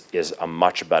world is a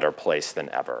much better place than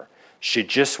ever. She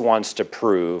just wants to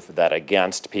prove that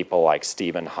against people like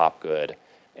Stephen Hopgood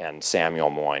and Samuel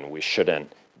Moyn, we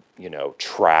shouldn't,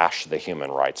 trash the Human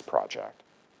Rights Project.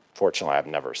 Fortunately, I've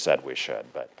never said we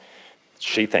should, but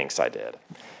she thinks I did.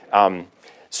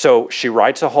 So she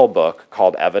writes a whole book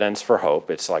called Evidence for Hope.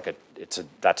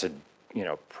 That's a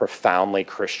profoundly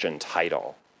Christian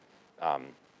title.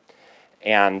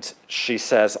 And she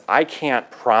says, I can't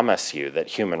promise you that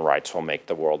human rights will make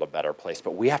the world a better place,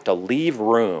 but we have to leave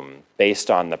room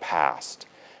based on the past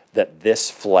that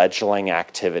this fledgling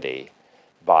activity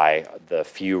by the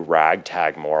few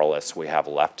ragtag moralists we have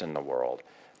left in the world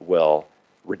will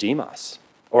redeem us,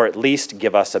 or at least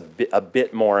give us a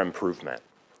bit more improvement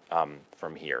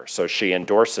from here. So she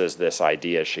endorses this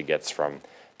idea she gets from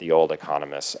the old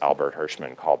economist Albert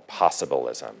Hirschman called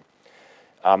possibilism.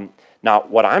 Now,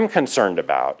 what I'm concerned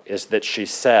about is that she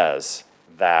says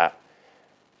that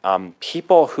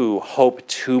people who hope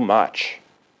too much,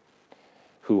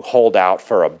 who hold out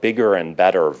for a bigger and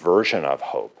better version of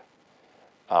hope,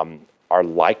 are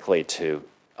likely to,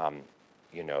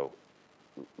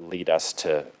 lead us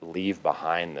to leave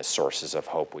behind the sources of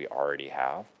hope we already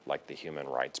have, like the Human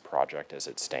Rights Project as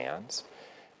it stands,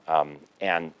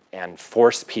 and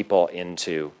force people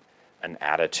into an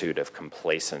attitude of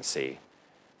complacency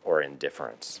or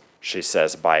indifference. She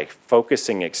says by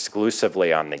focusing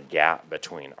exclusively on the gap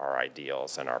between our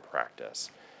ideals and our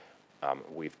practice,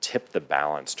 we've tipped the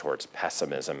balance towards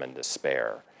pessimism and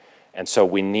despair. And so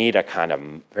we need a kind of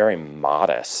very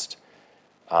modest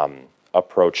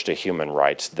approach to human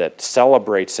rights that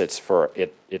celebrates it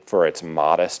for its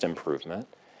modest improvement.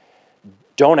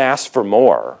 Don't ask for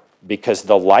more, because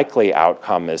the likely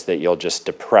outcome is that you'll just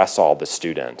depress all the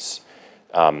students.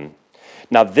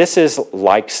 Now, this is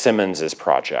like Simmons's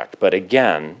project, but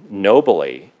again,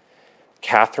 nobly,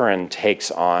 Catherine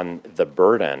takes on the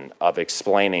burden of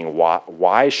explaining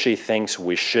why she thinks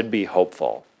we should be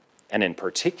hopeful, and in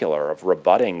particular of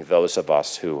rebutting those of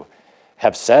us who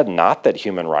have said not that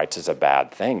human rights is a bad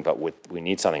thing, but we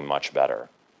need something much better.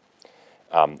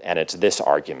 And it's this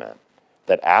argument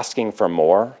that asking for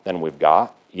more than we've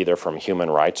got, either from human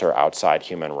rights or outside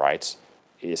human rights,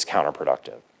 is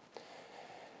counterproductive.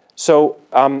 So,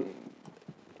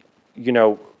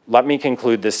 let me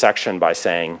conclude this section by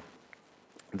saying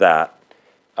that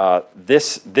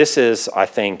this is, I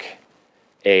think,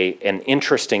 an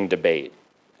interesting debate.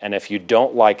 And if you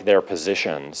don't like their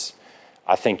positions,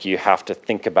 I think you have to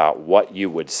think about what you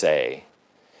would say.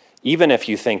 Even if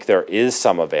you think there is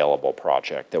some available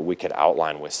project that we could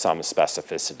outline with some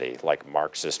specificity, like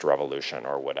Marxist revolution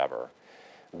or whatever,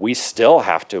 we still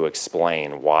have to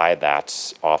explain why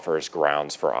that offers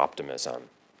grounds for optimism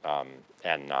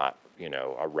and not,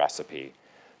 a recipe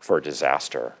for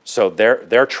disaster. So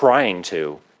they're trying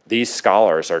to, these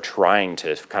scholars are trying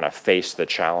to kind of face the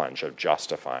challenge of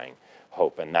justifying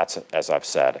hope, and that's, as I've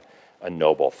said, a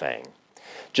noble thing.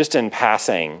 Just in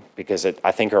passing, because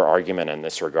I think her argument in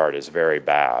this regard is very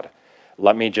bad,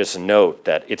 let me just note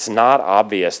that it's not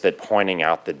obvious that pointing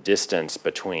out the distance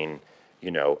between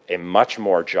a much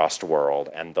more just world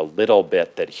and the little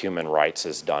bit that human rights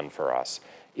has done for us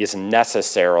is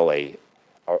necessarily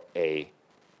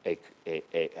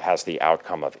has the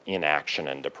outcome of inaction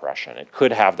and depression. It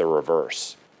could have the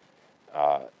reverse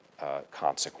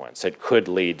consequence. It could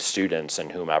lead students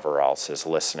and whomever else is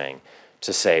listening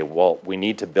to say, well, we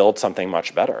need to build something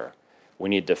much better. We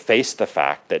need to face the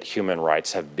fact that human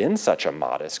rights have been such a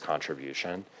modest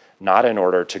contribution, not in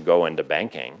order to go into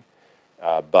banking,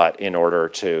 but in order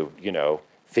to,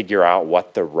 figure out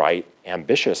what the right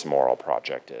ambitious moral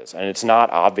project is. And it's not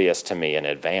obvious to me in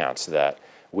advance that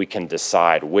we can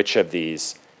decide which of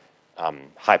these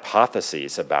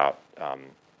hypotheses about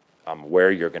where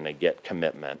you're going to get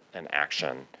commitment and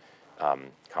action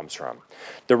comes from.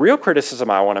 The real criticism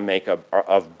I want to make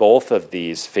of both of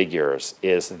these figures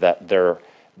is that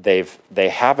they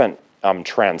haven't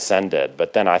transcended,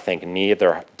 but then I think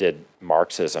neither did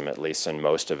Marxism, at least in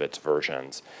most of its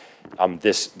versions,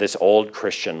 this old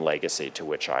Christian legacy to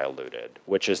which I alluded,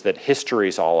 which is that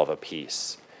history's all of a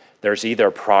piece. There's either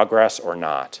progress or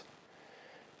not.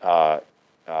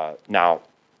 Now,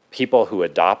 people who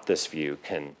adopt this view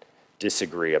can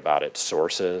disagree about its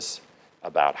sources,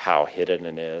 about how hidden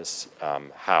it is,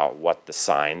 what the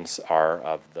signs are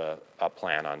of the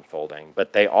plan unfolding,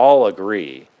 but they all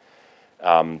agree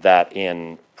that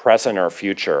in present or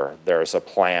future, there's a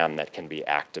plan that can be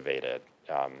activated.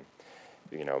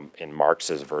 In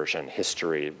Marx's version,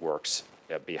 history works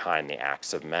behind the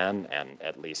acts of men, and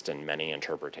at least in many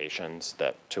interpretations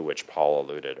to which Paul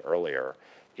alluded earlier,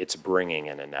 it's bringing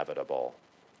an inevitable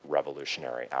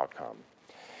revolutionary outcome.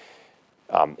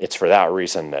 It's for that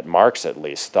reason that Marx, at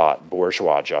least, thought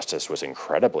bourgeois justice was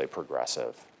incredibly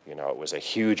progressive. You know, it was a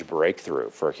huge breakthrough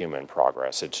for human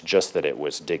progress. It's just that it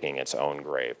was digging its own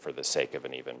grave for the sake of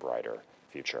an even brighter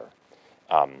future.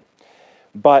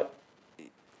 But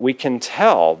we can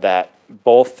tell that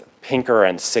both Pinker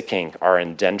and Sickink are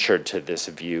indentured to this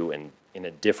view in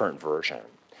a different version.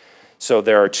 So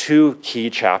there are two key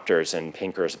chapters in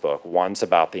Pinker's book. One's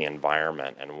about the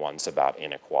environment and one's about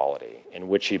inequality, in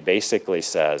which he basically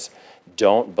says,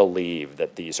 don't believe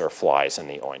that these are flies in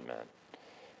the ointment.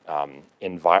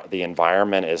 The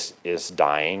environment is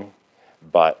dying,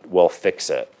 but we'll fix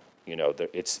it. You know,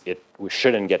 we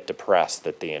shouldn't get depressed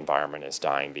that the environment is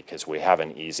dying because we have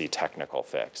an easy technical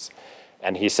fix.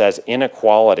 And he says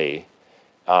inequality,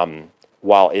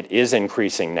 while it is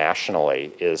increasing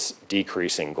nationally, is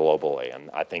decreasing globally. And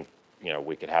I think, you know,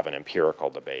 we could have an empirical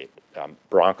debate.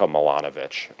 Branko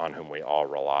Milanovic, on whom we all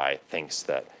rely, thinks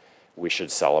that we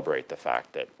should celebrate the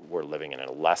fact that we're living in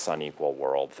a less unequal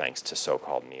world thanks to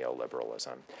so-called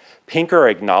neoliberalism. Pinker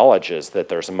acknowledges that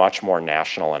there's much more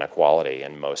national inequality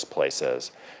in most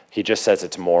places. He just says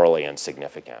it's morally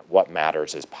insignificant. What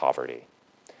matters is poverty.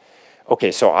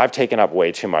 Okay, so I've taken up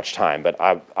way too much time, but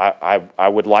I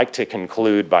would like to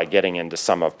conclude by getting into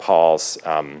some of Paul's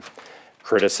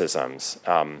criticisms.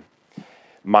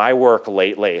 My work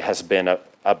lately has been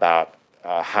about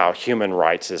how human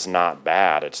rights is not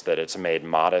bad. It's that it's made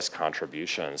modest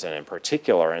contributions, and in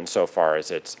particular, insofar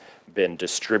as it's been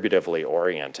distributively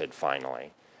oriented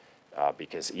finally,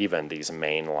 because even these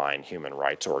mainline human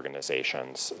rights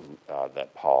organizations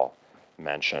that Paul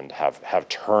mentioned have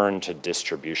turned to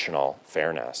distributional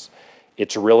fairness.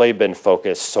 It's really been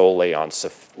focused solely on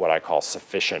what I call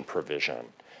sufficient provision.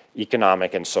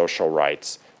 Economic and social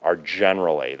rights are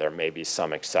generally, there may be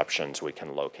some exceptions we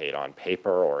can locate on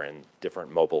paper or in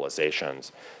different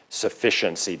mobilizations,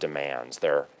 sufficiency demands.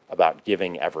 They're about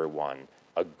giving everyone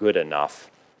a good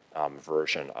enough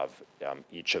version of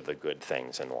each of the good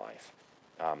things in life.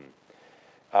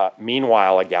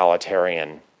 Meanwhile,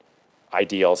 egalitarian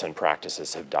ideals and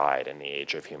practices have died in the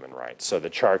age of human rights. So the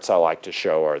charts I like to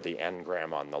show are the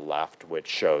engram on the left, which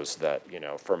shows that, you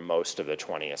know, for most of the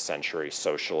 20th century,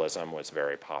 socialism was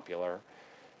very popular.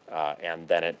 And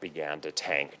then it began to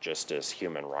tank just as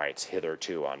human rights,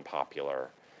 hitherto unpopular,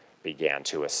 began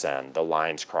to ascend. The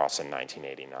lines cross in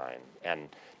 1989. And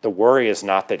the worry is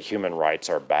not that human rights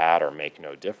are bad or make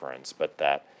no difference, but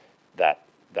that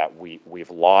we've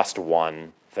lost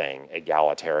one thing,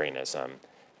 egalitarianism,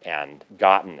 and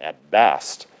gotten at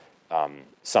best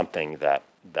something that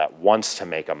wants to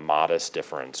make a modest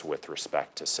difference with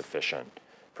respect to sufficient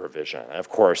provision. And of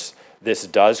course, this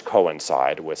does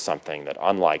coincide with something that,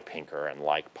 unlike Pinker and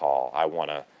like Paul, I want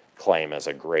to claim as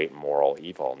a great moral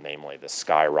evil, namely the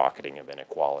skyrocketing of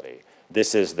inequality.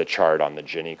 This is the chart on the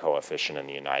Gini coefficient in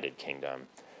the United Kingdom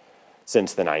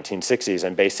since the 1960s,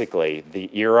 and basically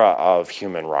the era of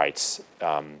human rights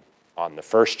on the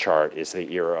first chart is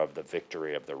the era of the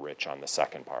victory of the rich on the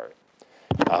second part.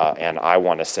 And I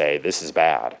want to say this is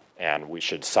bad, and we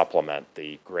should supplement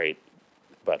the great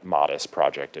but modest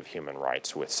project of human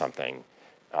rights with something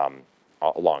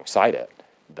alongside it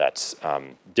that's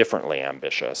differently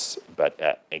ambitious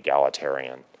but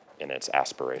egalitarian in its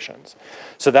aspirations.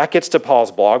 So that gets to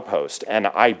Paul's blog post, and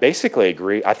I basically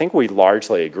agree. I think we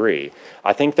largely agree.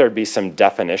 I think there'd be some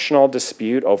definitional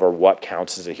dispute over what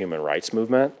counts as a human rights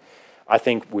movement. I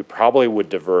think we probably would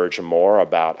diverge more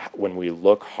about, when we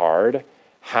look hard,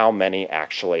 how many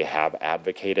actually have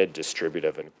advocated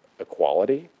distributive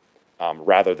equality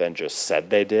rather than just said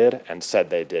they did, and said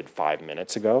they did 5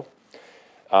 minutes ago.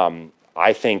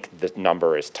 I think the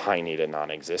number is tiny to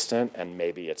non-existent, and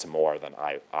maybe it's more than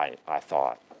I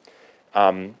thought.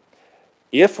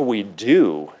 If we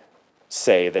do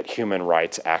say that human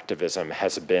rights activism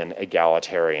has been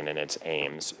egalitarian in its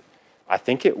aims, I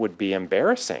think it would be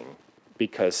embarrassing,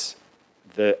 because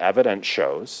the evidence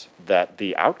shows that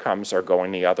the outcomes are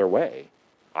going the other way.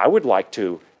 I would like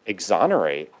to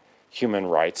exonerate human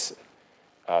rights,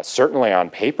 certainly on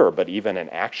paper, but even in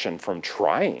action, from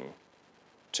trying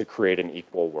to create an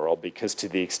equal world, because to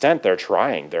the extent they're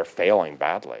trying, they're failing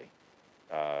badly.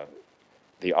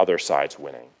 The other side's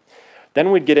winning.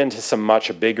 Then we'd get into some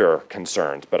much bigger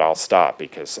concerns, but I'll stop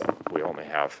because we only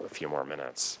have a few more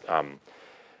minutes.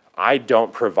 I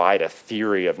don't provide a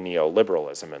theory of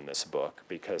neoliberalism in this book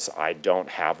because I don't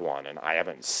have one, and I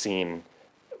haven't seen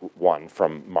one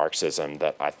from Marxism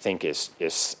that I think is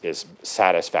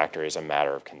satisfactory as a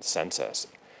matter of consensus.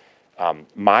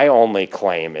 My only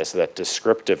claim is that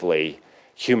descriptively,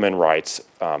 human rights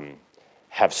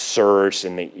have surged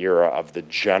in the era of the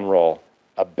general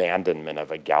abandonment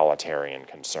of egalitarian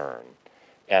concern,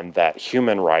 and that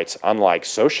human rights, unlike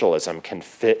socialism, can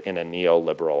fit in a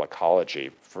neoliberal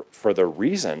ecology for the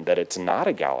reason that it's not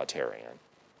egalitarian.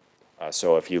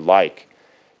 So if you like,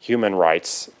 human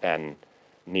rights and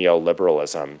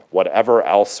neoliberalism, whatever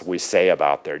else we say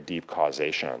about their deep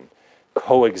causation,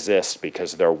 coexist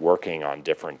because they're working on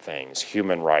different things.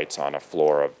 Human rights on a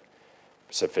floor of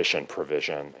sufficient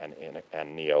provision,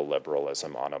 and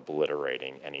neoliberalism on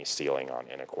obliterating any ceiling on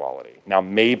inequality. Now,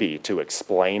 maybe to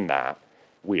explain that,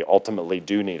 we ultimately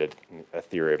do need a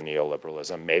theory of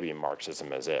neoliberalism. Maybe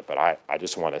Marxism is it, but I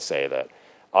just want to say that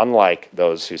unlike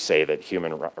those who say that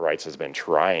human rights has been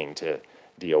trying to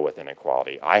deal with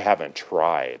inequality, I haven't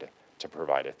tried to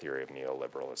provide a theory of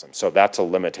neoliberalism. So that's a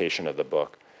limitation of the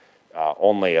book,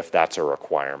 only if that's a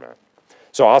requirement.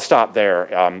 So I'll stop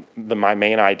there. My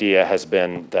main idea has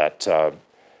been that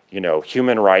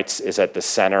human rights is at the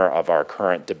center of our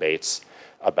current debates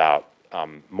about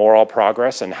moral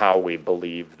progress and how we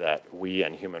believe that we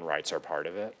and human rights are part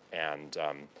of it. And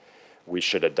we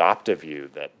should adopt a view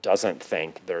that doesn't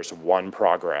think there's one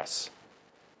progress.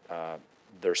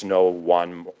 There's no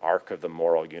one arc of the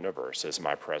moral universe, as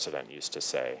my president used to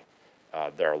say.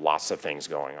 There are lots of things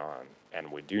going on,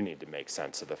 and we do need to make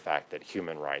sense of the fact that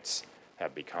human rights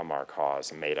have become our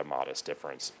cause and made a modest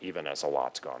difference, even as a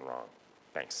lot's gone wrong.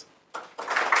 Thanks.